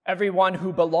Everyone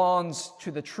who belongs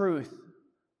to the truth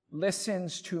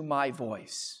listens to my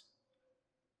voice.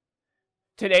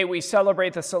 Today we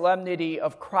celebrate the solemnity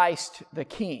of Christ the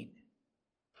King.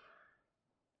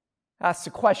 Ask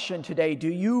the question today, do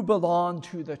you belong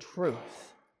to the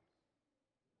truth?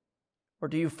 Or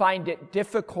do you find it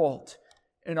difficult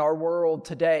in our world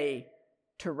today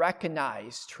to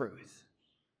recognize truth?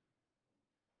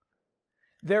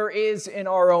 There is in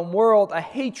our own world a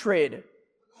hatred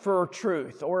for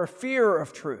truth or a fear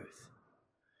of truth.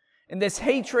 And this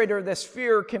hatred or this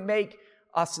fear can make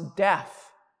us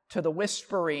deaf to the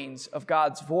whisperings of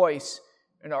God's voice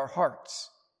in our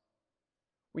hearts.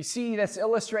 We see this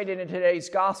illustrated in today's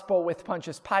gospel with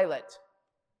Pontius Pilate.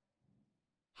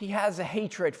 He has a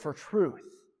hatred for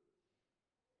truth.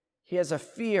 He has a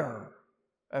fear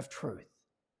of truth.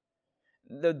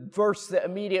 The verse that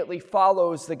immediately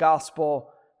follows the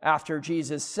gospel after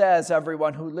Jesus says,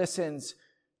 "Everyone who listens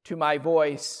to my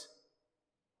voice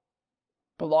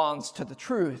belongs to the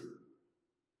truth,"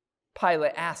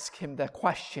 Pilate asks him the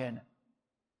question,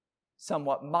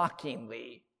 somewhat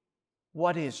mockingly,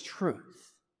 what is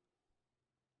truth?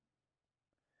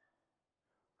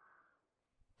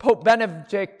 Pope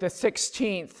Benedict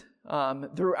XVI,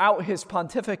 throughout his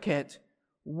pontificate,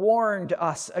 warned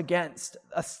us against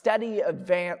a steady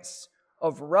advance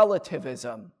of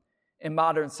relativism in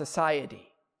modern society.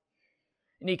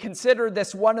 And he considered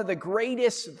this one of the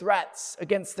greatest threats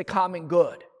against the common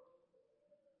good.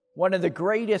 One of the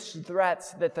greatest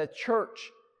threats that the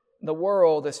church and the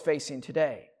world is facing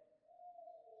today.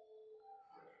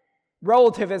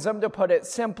 Relativism, to put it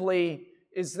simply,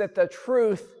 is that the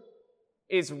truth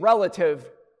is relative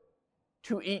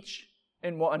to each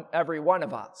and every one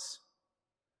of us.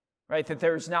 Right? That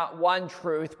there's not one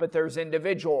truth, but there's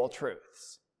individual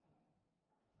truths.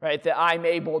 Right? That I'm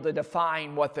able to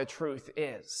define what the truth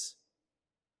is.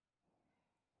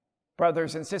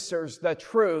 Brothers and sisters, the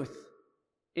truth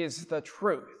is the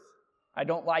truth. I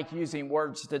don't like using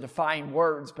words to define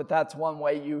words, but that's one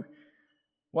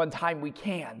time we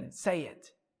can say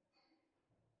it.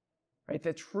 Right?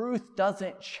 The truth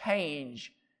doesn't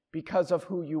change because of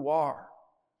who you are.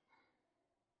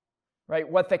 Right?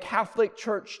 What the Catholic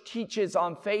Church teaches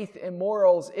on faith and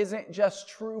morals isn't just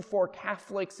true for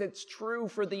Catholics, it's true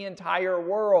for the entire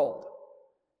world.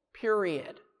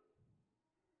 Period.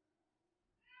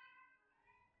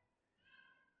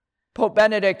 Pope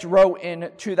Benedict wrote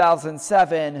in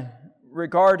 2007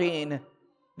 regarding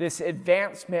this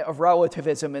advancement of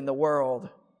relativism in the world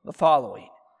the following.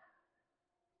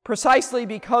 Precisely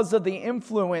because of the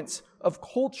influence of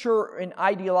culture and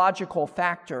ideological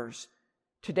factors,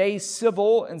 today's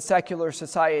civil and secular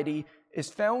society is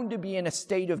found to be in a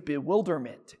state of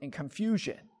bewilderment and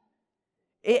confusion.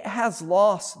 It has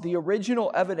lost the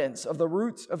original evidence of the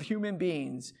roots of human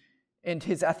beings and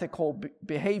his ethical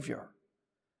behavior.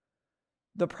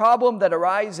 The problem that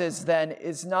arises then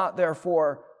is not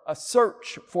therefore a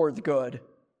search for the good,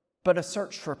 but a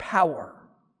search for power,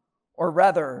 or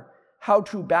rather, how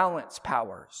to balance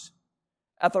powers.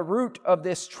 At the root of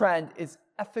this trend is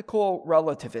ethical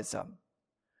relativism.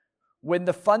 When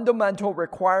the fundamental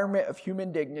requirement of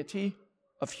human dignity,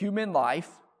 of human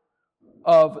life,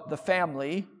 of the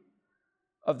family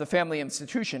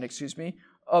institution,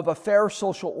 of a fair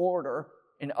social order,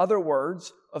 in other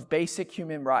words, of basic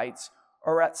human rights,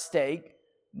 are at stake,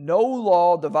 no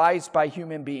law devised by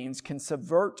human beings can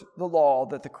subvert the law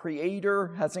that the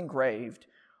Creator has engraved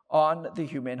on the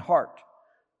human heart,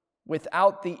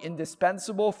 without the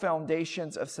indispensable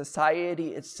foundations of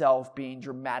society itself being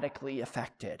dramatically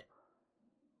affected.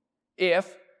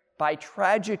 If, by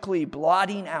tragically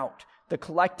blotting out the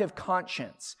collective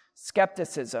conscience,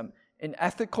 skepticism, and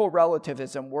ethical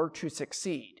relativism were to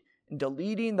succeed in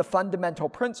deleting the fundamental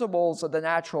principles of the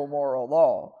natural moral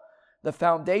law, the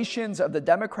foundations of the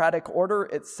democratic order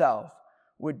itself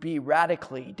would be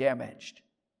radically damaged.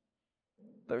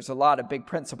 There's a lot of big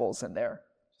principles in there,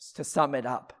 just to sum it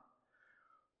up.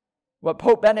 What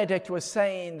Pope Benedict was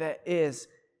saying that is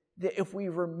that if we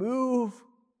remove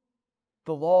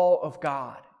the law of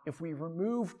God, if we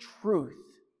remove truth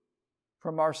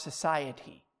from our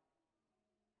society,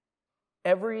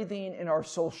 everything in our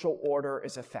social order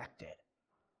is affected.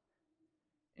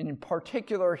 And in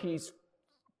particular, he's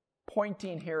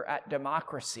pointing here at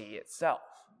democracy itself.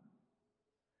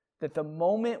 That the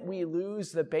moment we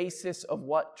lose the basis of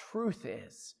what truth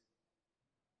is,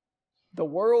 the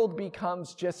world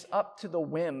becomes just up to the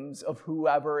whims of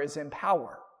whoever is in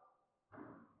power.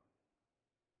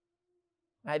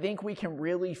 I think we can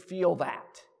really feel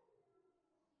that.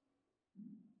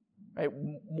 Right?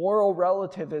 Moral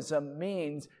relativism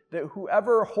means that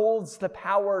whoever holds the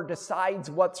power decides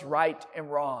what's right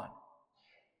and wrong.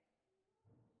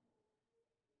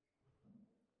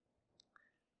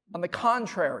 On the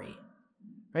contrary,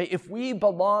 right, if we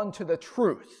belong to the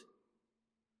truth,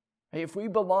 right, if we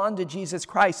belong to Jesus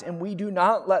Christ and we do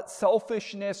not let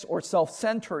selfishness or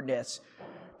self-centeredness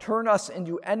turn us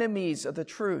into enemies of the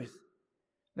truth,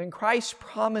 then Christ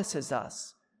promises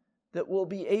us that we'll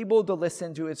be able to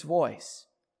listen to his voice,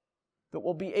 that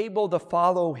we'll be able to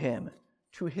follow him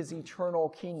to his eternal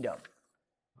kingdom.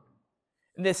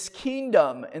 And this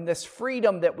kingdom and this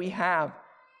freedom that we have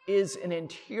is an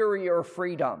interior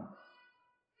freedom.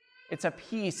 It's a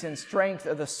peace and strength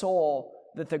of the soul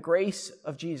that the grace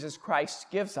of Jesus Christ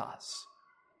gives us.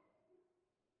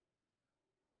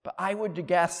 But I would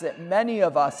guess that many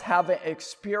of us haven't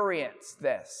experienced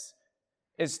this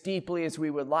as deeply as we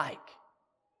would like.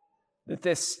 That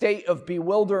this state of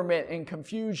bewilderment and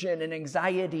confusion and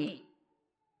anxiety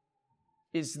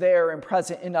is there and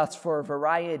present in us for a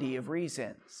variety of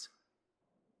reasons.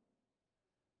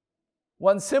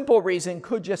 One simple reason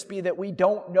could just be that we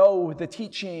don't know the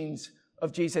teachings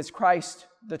of Jesus Christ,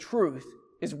 the truth,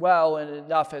 as well and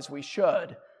enough as we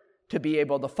should to be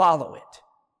able to follow it.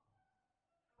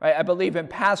 Right? I believe in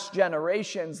past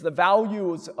generations, the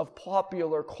values of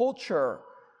popular culture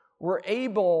were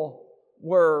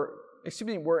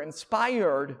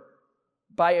inspired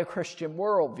by a Christian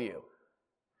worldview.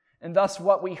 And thus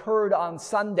what we heard on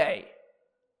Sunday,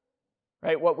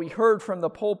 right, what we heard from the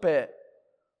pulpit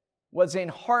was in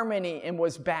harmony and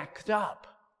was backed up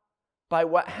by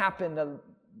what happened the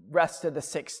rest of the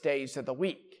 6 days of the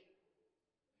week.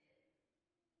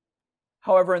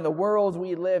 However, in the world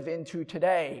we live into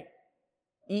today,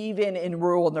 even in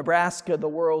rural Nebraska, the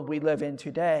world we live in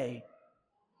today,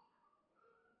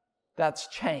 that's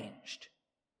changed.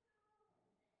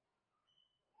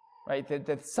 Right?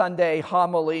 The Sunday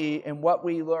homily and what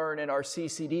we learn in our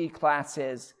CCD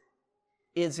classes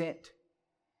isn't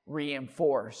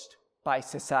reinforced by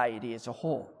society as a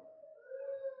whole.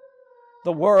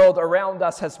 The world around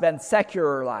us has been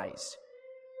secularized.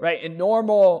 Right? And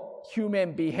normal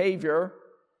human behavior,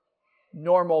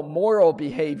 normal moral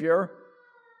behavior,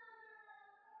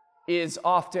 is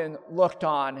often looked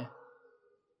on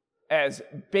as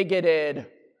bigoted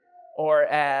or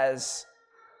as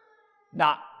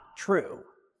not true.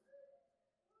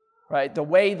 Right? The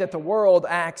way that the world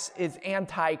acts is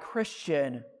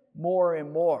anti-Christian more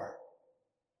and more.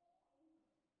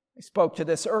 I spoke to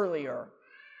this earlier.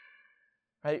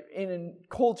 Right? In a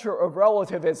culture of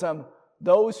relativism,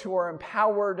 those who are in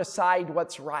power decide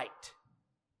what's right.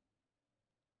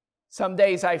 Some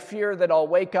days I fear that I'll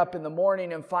wake up in the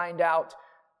morning and find out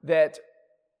that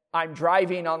I'm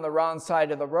driving on the wrong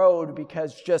side of the road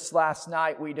because just last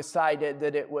night we decided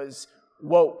that it was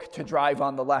woke to drive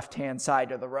on the left-hand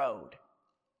side of the road.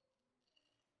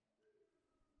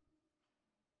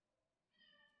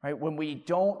 Right? When we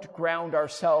don't ground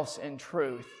ourselves in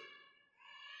truth,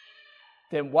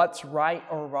 then what's right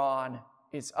or wrong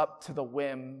is up to the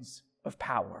whims of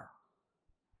power.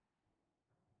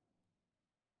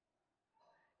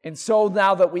 And so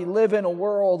now that we live in a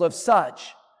world of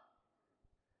such,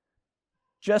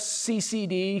 just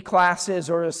CCD classes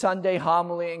or a Sunday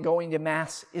homily and going to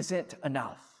Mass isn't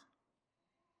enough.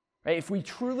 Right? If we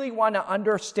truly want to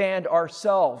understand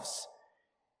ourselves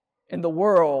in the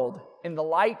world in the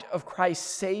light of Christ's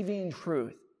saving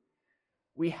truth,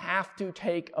 we have to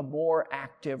take a more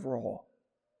active role.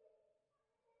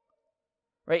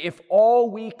 Right? If all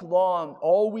week long,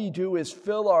 all we do is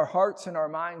fill our hearts and our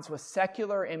minds with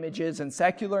secular images and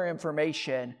secular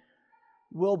information,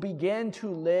 we'll begin to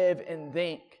live and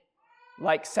think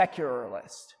like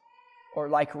secularist or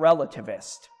like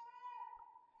relativist,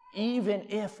 even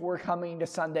if we're coming to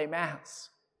Sunday Mass.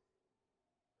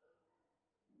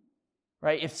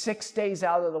 Right? If 6 days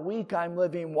out of the week I'm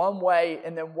living one way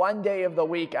and then one day of the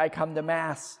week I come to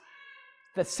Mass,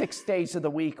 the 6 days of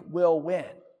the week will win.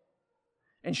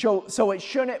 And so it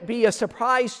shouldn't be a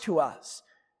surprise to us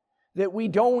that we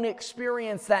don't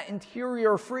experience that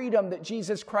interior freedom that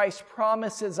Jesus Christ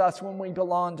promises us when we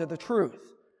belong to the truth.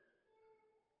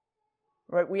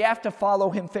 Right? We have to follow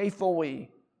him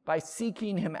faithfully by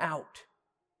seeking him out,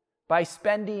 by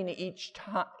spending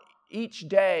each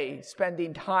day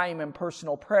spending time in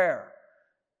personal prayer,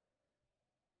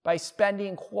 by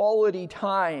spending quality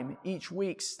time each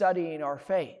week studying our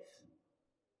faith.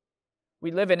 We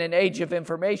live in an age of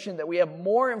information that we have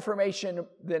more information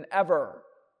than ever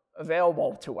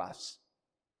available to us,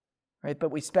 right?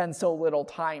 But we spend so little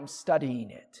time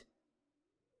studying it,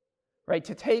 right?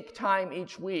 To take time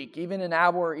each week, even an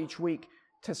hour each week,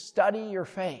 to study your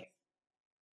faith,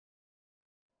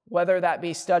 whether that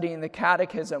be studying the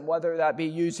catechism, whether that be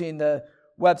using the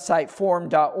website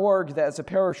forum.org that as a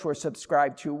parish we're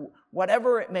subscribed to,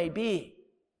 whatever it may be,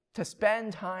 to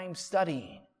spend time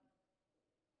studying.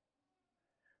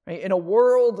 Right? In a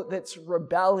world that's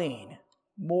rebelling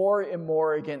more and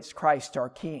more against Christ our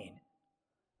King,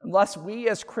 unless we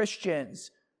as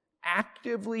Christians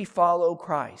actively follow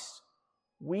Christ,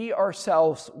 we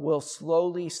ourselves will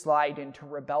slowly slide into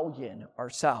rebellion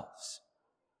ourselves.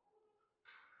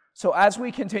 So as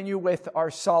we continue with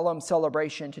our solemn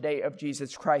celebration today of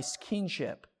Jesus Christ's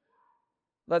kingship,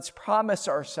 let's promise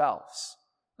ourselves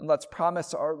and let's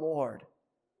promise our Lord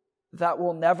that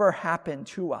will never happen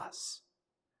to us,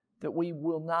 that we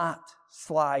will not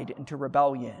slide into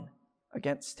rebellion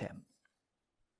against him.